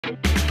Right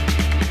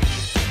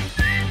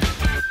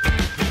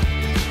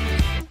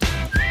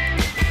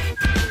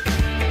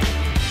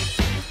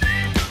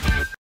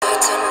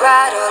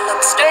or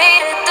look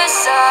straight at the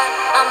sun.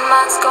 My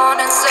mind's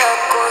going in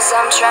circles,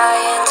 I'm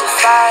trying to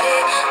fight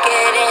it.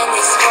 Getting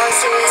these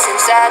voices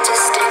inside to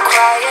stay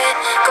quiet.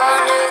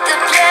 Going to the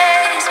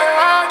place where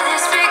all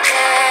this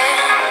began.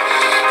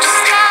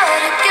 Just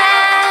start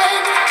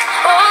again.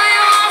 Oh,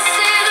 you won't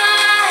see the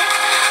light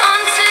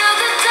until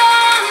the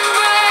dawn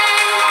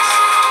breaks.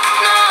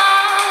 No,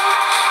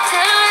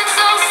 till it's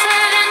all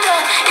said and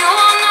done, you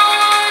won't know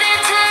what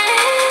it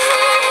takes.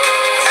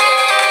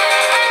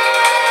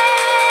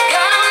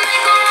 Gotta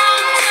make a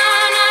wrong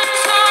turn and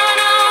turn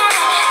around.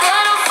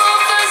 Gotta fall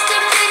first to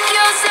pick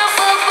yourself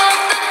up off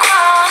the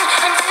ground.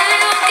 Until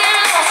you get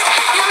lost,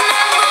 you'll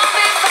never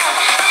be found.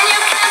 And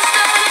you can't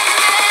start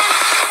again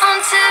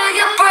until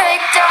you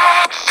break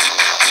down.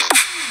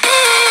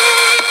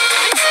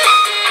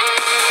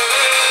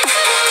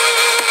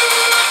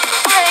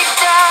 Break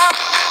down.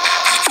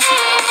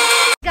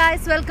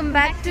 Guys, welcome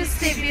back to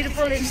Stay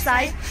Beautiful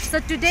Inside. So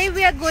today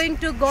we are going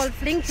to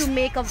Golflink to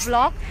make a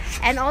vlog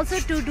and also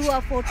to do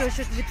a photo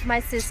shoot with my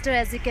sister,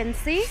 as you can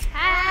see.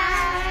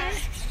 Hi!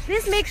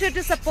 Please make sure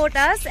to support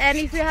us, and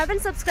if you haven't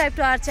subscribed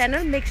to our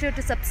channel, make sure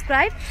to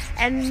subscribe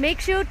and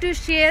make sure to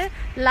share,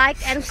 like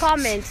and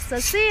comment. So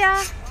see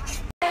ya!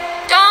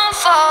 Don't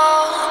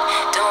fall,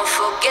 don't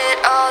forget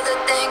all the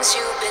things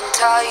you've been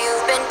taught,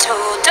 you've been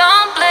told.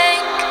 Don't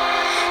blink,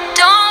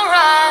 don't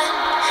run,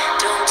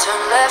 don't turn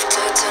left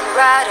or turn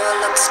right or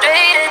look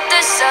straight at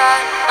the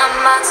sun. My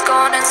mind's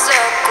going in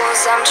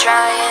circles, I'm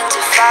trying to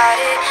fight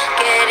it.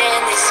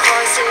 Getting these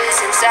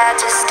voices inside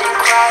to stay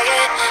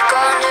quiet.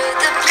 Going to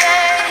the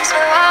place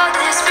where all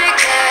this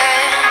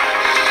began.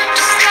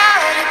 Just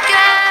start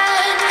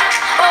again.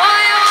 Oh,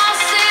 you won't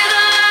see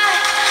the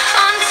light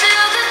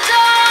until the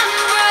dawn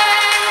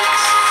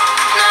breaks.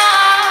 No,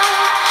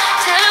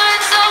 till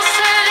it's all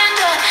said and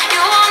done,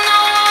 you won't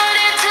know what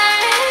it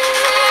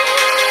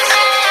takes.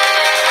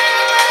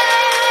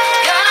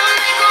 Gotta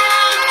make a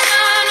wrong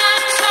turn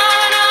and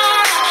turn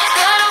around.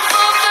 Gotta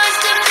fall first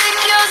to pick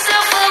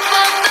yourself up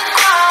off the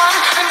ground.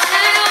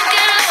 Until you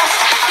get lost,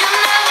 you'll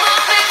never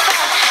be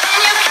found.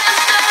 And you can't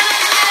start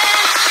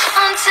again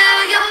until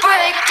you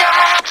break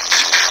down.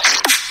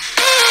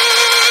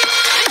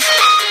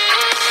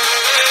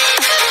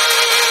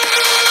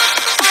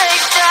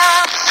 Break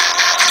down.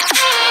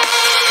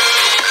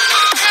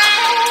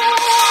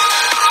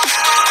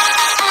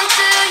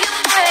 Until you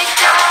break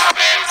down.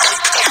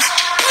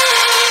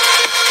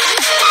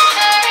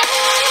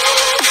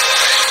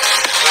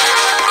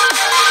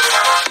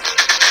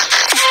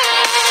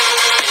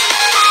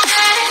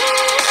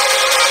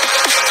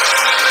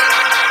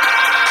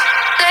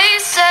 They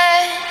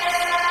said,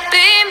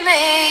 be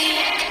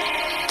meek.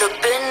 Look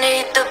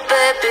beneath the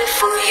bed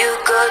before you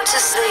go to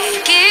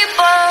sleep. Keep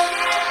on,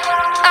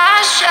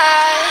 I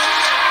shine.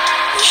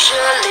 You'll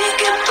surely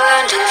get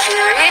burned if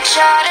you reach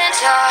out and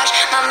touch.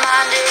 My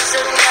mind is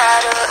a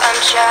battle, I'm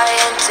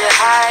trying to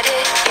hide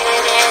it.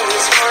 Getting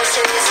these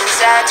voices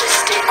inside to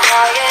stay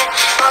quiet.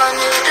 On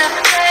to the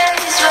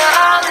place where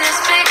all this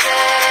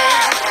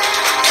began.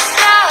 Just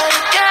start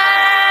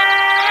again.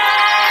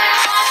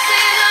 Won't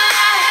see the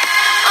light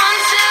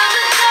until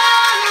the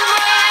dawn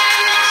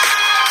breaks.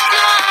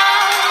 No,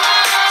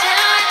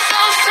 till it's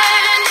all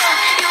said and done,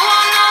 you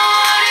won't know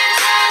what it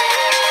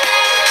takes.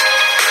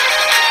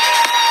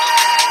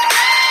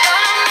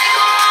 Gotta make a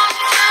wrong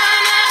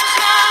turn and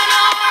turn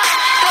around.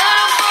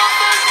 Gotta fall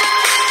first to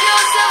pick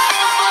yourself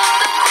up off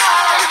the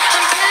ground.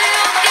 Until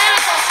you get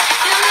lost,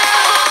 you'll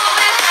never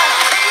be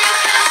found. And you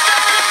can't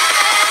start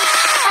again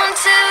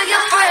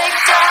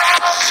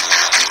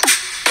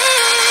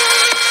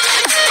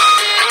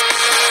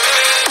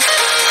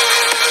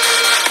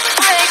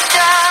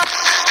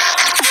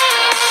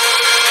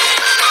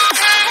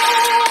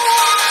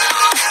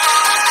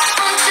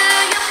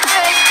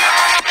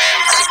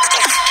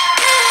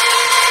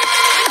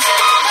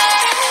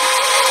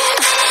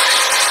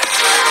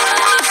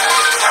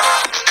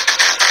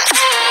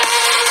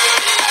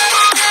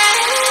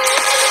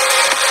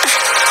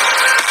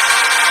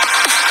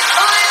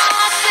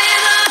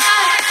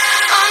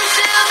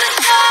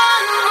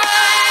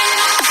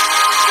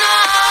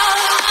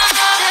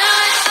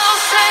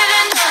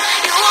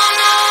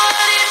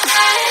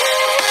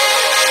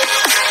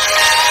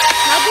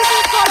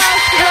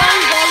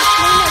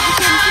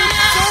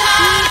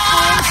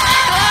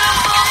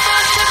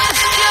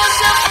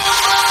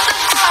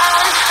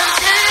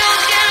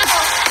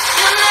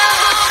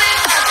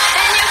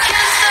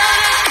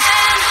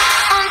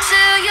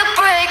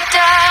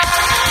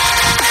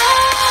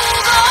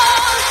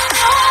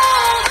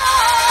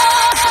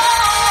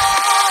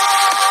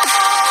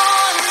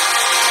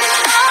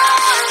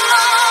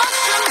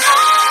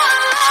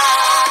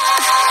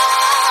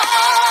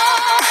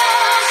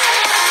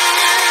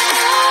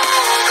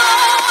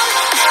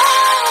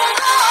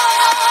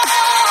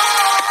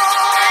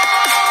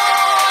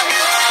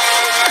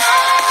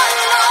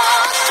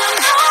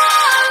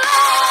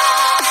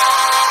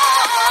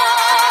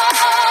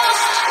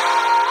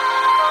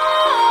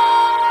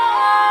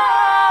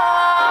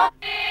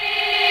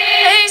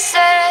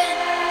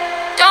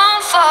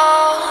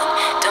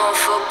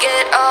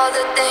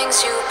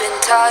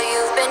all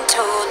you've been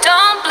told.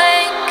 Don't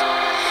blink,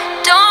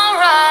 don't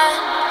run,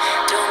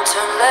 don't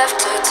turn left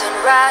or turn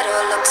right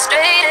or look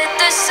straight at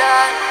the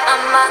sun. My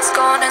mind's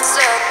going in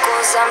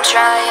circles, I'm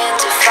trying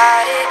to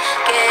fight it.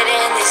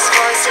 Getting these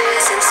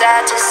voices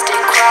inside to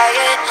stay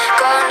quiet.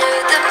 Gone to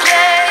the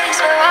place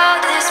where all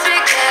this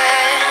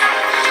began.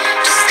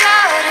 Just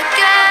start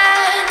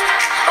again.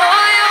 Oh,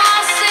 you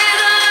won't see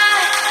the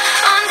light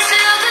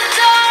until the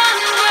dawn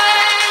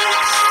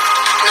breaks.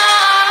 No,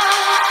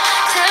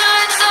 till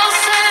it's all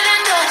said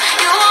and done,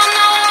 you won't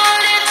know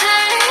what it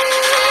takes.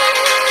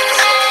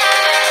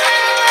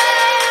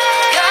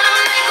 Gotta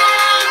make a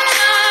wrong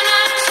turn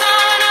and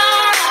turn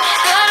around.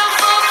 Gotta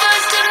fall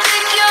first to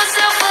pick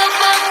yourself up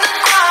off the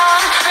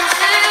ground.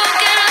 Until you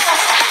get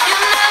lost,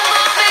 you'll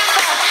never be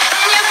found.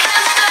 And you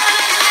can't start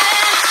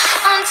again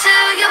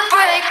until you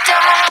break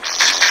down.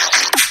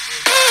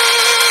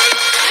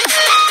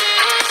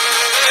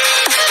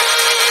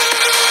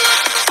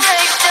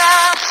 Break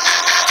down.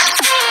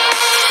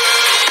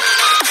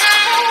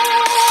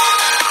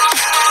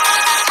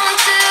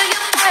 Until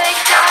you break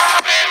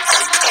down.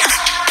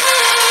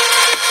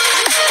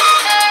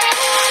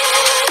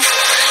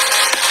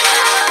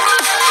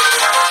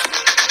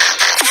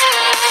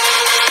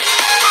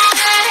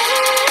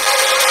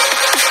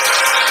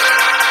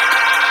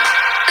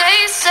 They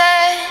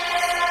say,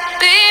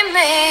 be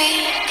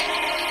meek.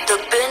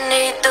 Look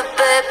beneath the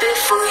bed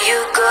before you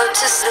go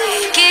to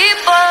sleep.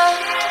 Keep on,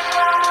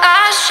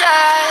 I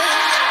shine.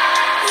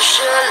 You'll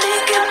surely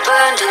get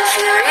burned if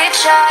you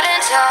reach out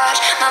and touch.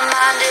 My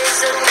mind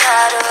is a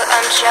battle,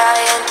 I'm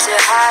trying to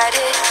hide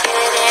it.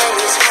 Getting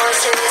these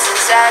voices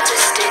inside to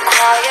stay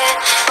quiet.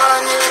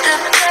 On to the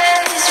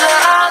place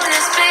where all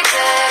this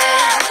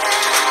began.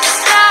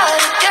 Start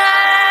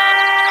again.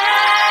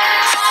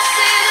 Won't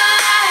see the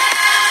light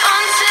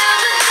until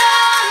the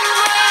dawn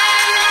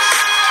breaks.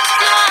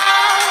 No,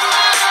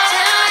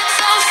 till it's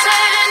all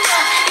said and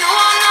done, you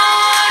won't know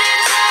what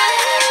it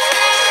takes.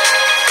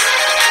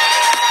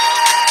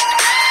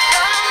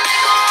 Gotta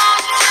make a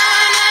wrong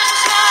turn and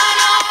turn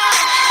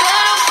around.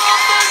 Gotta fall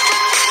first to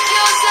pick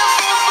yourself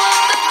up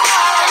off the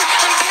ground.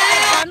 Until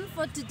you Done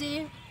for today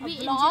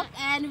vlog,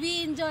 and we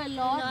enjoy a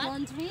lot,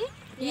 don't we?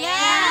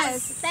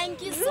 Yes.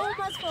 Thank you so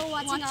much for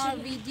watching our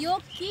video.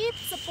 Keep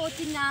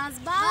supporting us.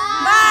 Bye.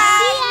 Bye.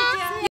 See ya.